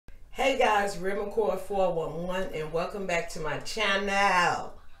Hey guys, RealMcCoy411 and welcome back to my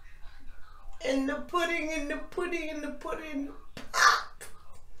channel. In the pudding, pop.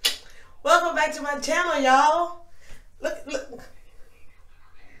 Welcome back to my channel, y'all. Look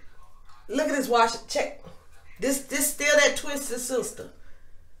at this wash. Check. This still that twisted sister.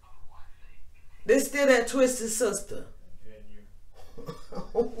 This still that twisted sister.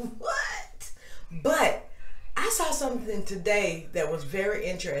 What? But I saw something today that was very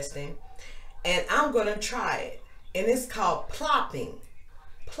interesting, and I'm gonna try it. And it's called plopping.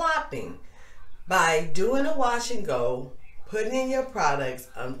 Plopping. By doing a wash and go, putting in your products.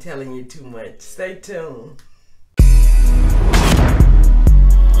 I'm telling you too much. Stay tuned.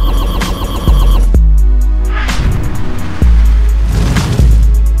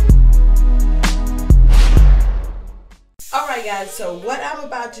 Alright guys, so what I'm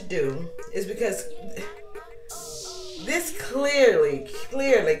about to do is, because this clearly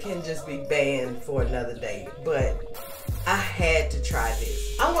can just be banned for another day, but I had to try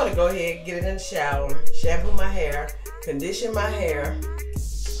this. I'm going to go ahead and get in the shower, shampoo my hair, condition my hair,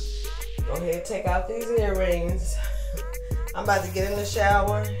 go ahead and take out these earrings. I'm about to get in the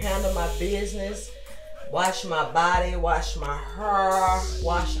shower, handle my business, wash my body, wash my hair,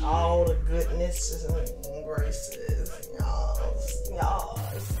 wash all the goodness and graces, y'all.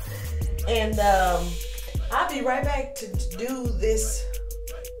 And I'll be right back to do this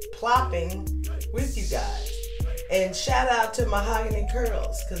plopping with you guys. And shout out to Mahogany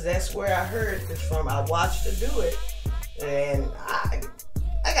Curls, because that's where I heard this from. I watched her do it, and I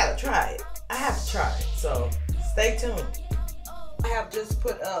gotta try it. I have to try it, so stay tuned. I have just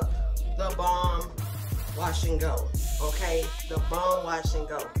put up the bomb wash and go, okay? The bomb wash and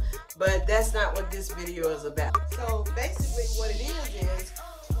go. But that's not what this video is about. So basically what it is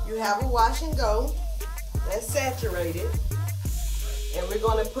you have a wash and go that's saturated, and we're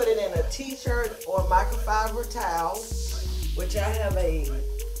going to put it in a t-shirt or microfiber towel, which I have a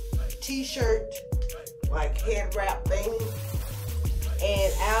t-shirt like head wrap thing,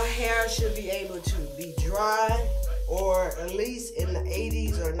 and our hair should be able to be dry, or at least in the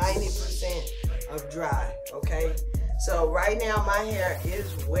 80s or 90% of dry, okay? So right now my hair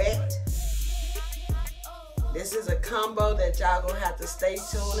is wet. This is a combo that y'all gonna have to stay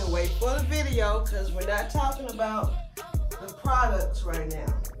tuned and wait for the video, because we're not talking about the products right now.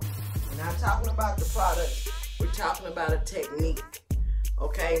 We're not talking about the products. We're talking about a technique,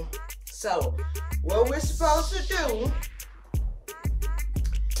 okay? So what we're supposed to do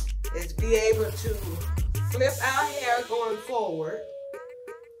is be able to flip our hair going forward,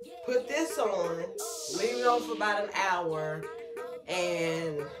 put this on, leave it on for about an hour,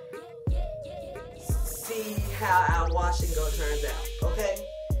 and see how our wash and go turns out, okay?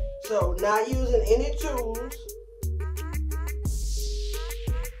 So not using any tools.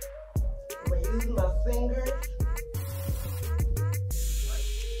 I'm gonna use my fingers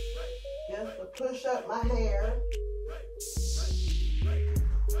just to push up my hair.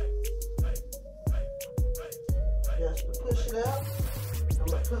 Just to push it up. I'm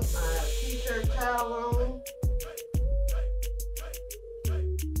gonna put my t-shirt towel on.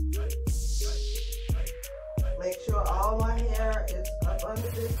 Make sure all my hair is up under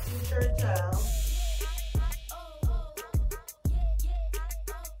this t-shirt towel.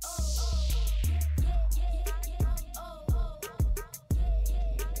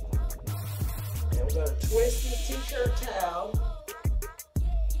 And we're going to twist this t-shirt towel.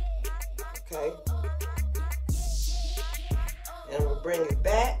 Okay. And we'll bring it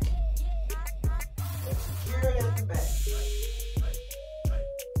back and secure it at the back.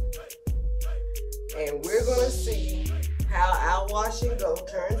 And we're going to see how our wash and go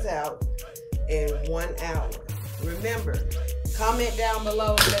turns out in 1 hour. Remember, comment down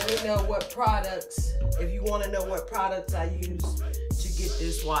below and let me know what products, if you want to know what products I use to get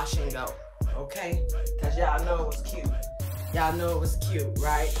this wash and go, okay? Because y'all know it was cute. Y'all know it was cute,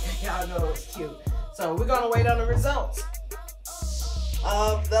 right? Y'all know it was cute. So we're going to wait on the results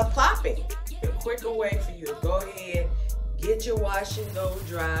of the plopping. A quicker way for you to go ahead, get your wash and go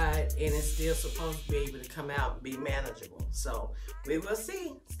dried, and it's still supposed to be able to come out and be manageable. So we will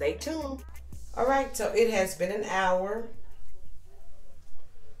see. Stay tuned. All right, so it has been an hour.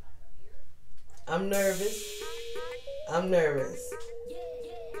 I'm nervous.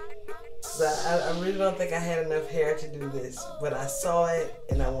 So I really don't think I had enough hair to do this, but I saw it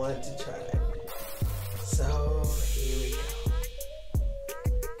and I wanted to try it. So here we go.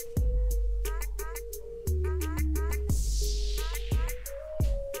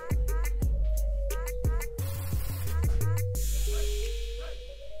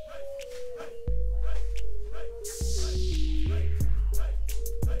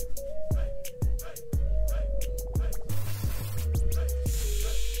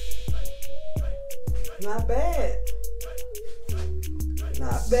 Not bad.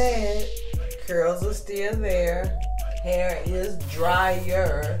 Not bad. Curls are still there. Hair is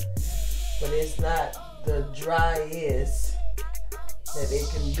drier, but it's not the driest that it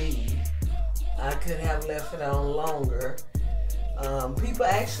can be. I could have left it on longer. People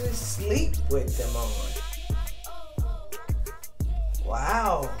actually sleep with them on.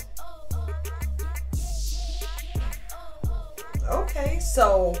 Wow. Okay,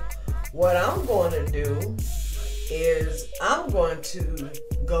 so what I'm going to do is I'm going to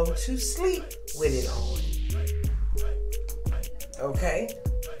go to sleep with it on. Okay?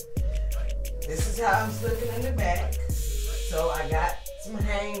 This is how it's looking in the back. So I got some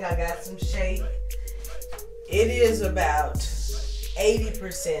hang, I got some shake. It is about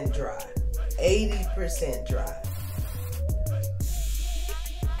 80% dry. 80% dry.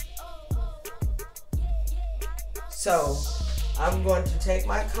 So I'm going to take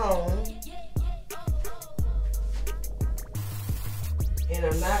my comb, and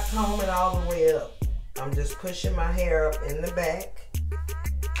I'm not combing all the way up. I'm just pushing my hair up in the back.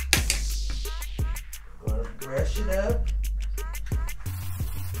 I'm going to brush it up.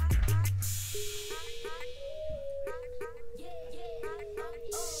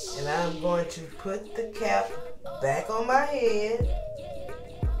 And I'm going to put the cap back on my head.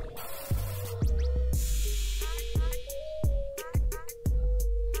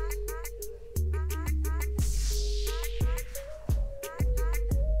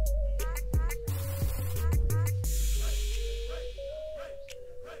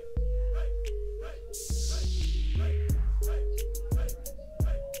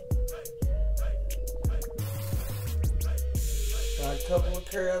 Got a couple of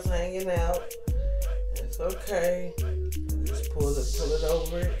curls hanging out. It's okay. Just pull it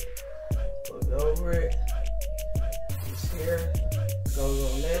over it. Pull it over it. This here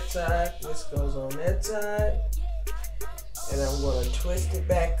goes on that side. This goes on that side. And I'm going to twist it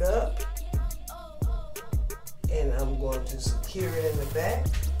back up. And I'm going to secure it in the back.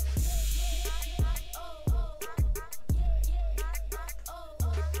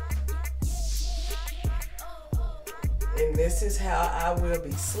 And this is how I will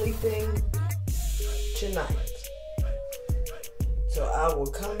be sleeping tonight. So I will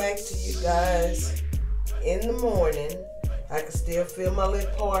come back to you guys in the morning. I can still feel my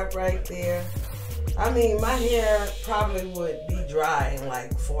lip part right there. I mean, my hair probably would be dry in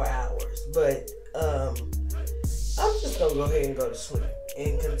like 4 hours. But I'm just going to go ahead and go to sleep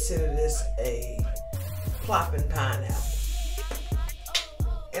and consider this a plopping pineapple.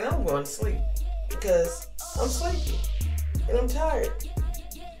 And I'm going to sleep because I'm sleepy. And I'm tired.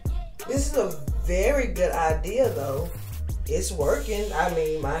 This is a very good idea though. It's working. I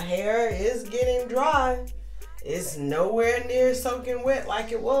mean, my hair is getting dry. It's nowhere near soaking wet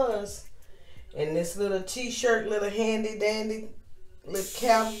like it was. And this little t-shirt, little handy dandy little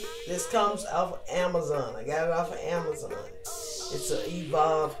cap, this comes off of Amazon. I got it off of Amazon. It's an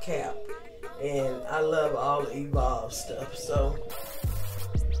Evolve cap. And I love all the Evolve stuff. So,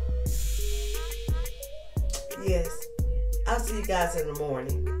 yes. I'll see you guys in the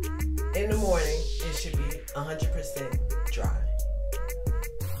morning. In the morning, it should be 100% dry.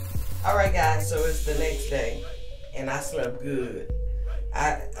 Alright guys, so it's the next day. And I slept good.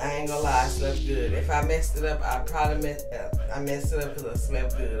 I ain't gonna lie, I slept good. If I messed it up, I probably messed it up because I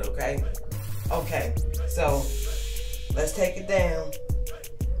slept good, okay? Okay, so let's take it down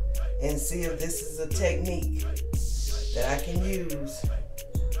and see if this is a technique that I can use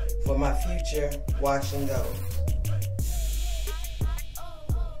for my future wash and go.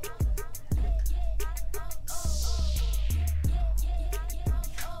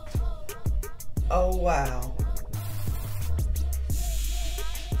 Oh, wow.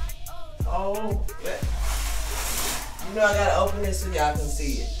 Oh, you know I gotta open this so y'all can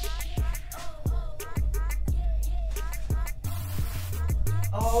see it.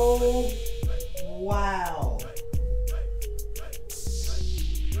 Oh, wow.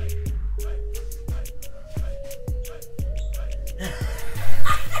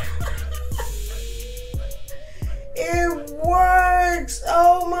 It works.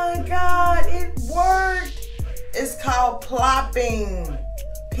 Oh my God, it worked. It's called plopping.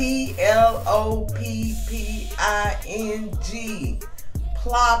 P-L-O-P-P-I-N-G.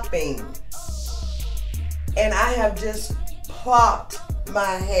 Plopping. And I have just plopped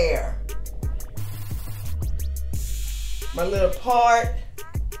my hair. My little part.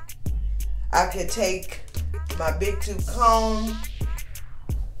 I could take my big tooth comb.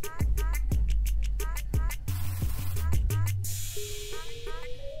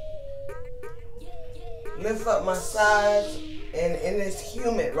 Lift up my sides And it's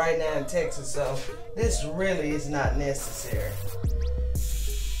humid right now in Texas, so this really is not necessary.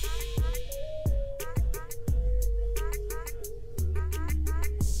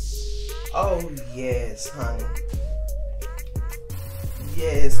 Oh yes, honey.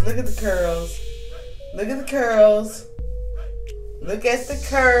 Yes, look at the curls. Look at the curls. Look at the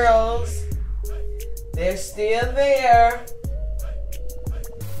curls. They're still there.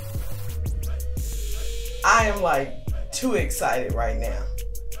 I am like too excited right now.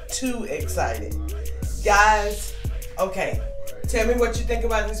 Too excited. Guys, okay. Tell me what you think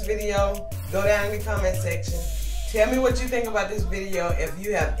about this video. Go down in the comment section. Tell me what you think about this video. If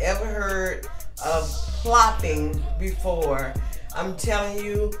you have ever heard of plopping before, I'm telling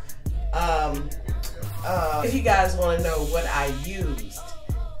you, if you guys want to know what I used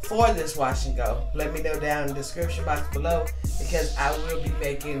for this wash and go, let me know down in the description box below, because I will be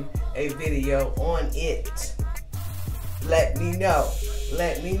making a video on it. Let me know.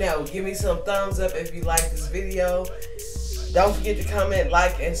 Let me know. Give me some thumbs up if you like this video. Don't forget to comment,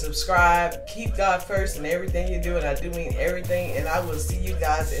 like, and subscribe. Keep God first in everything you do, and I do mean everything. And I will see you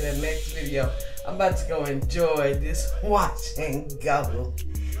guys in the next video. I'm about to go enjoy this wash and go.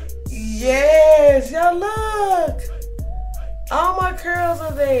 Yes, y'all look. All my curls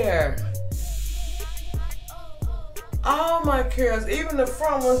are there. All my curls, even the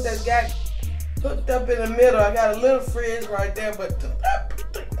front ones that got hooked up in the middle. I got a little frizz right there, but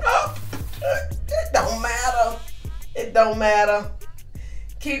it don't matter. It don't matter.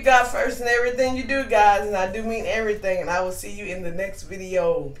 Keep God first in everything you do, guys, and I do mean everything. And I will see you in the next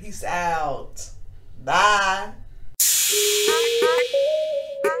video. Peace out. Bye.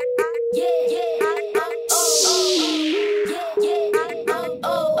 Yeah, yeah.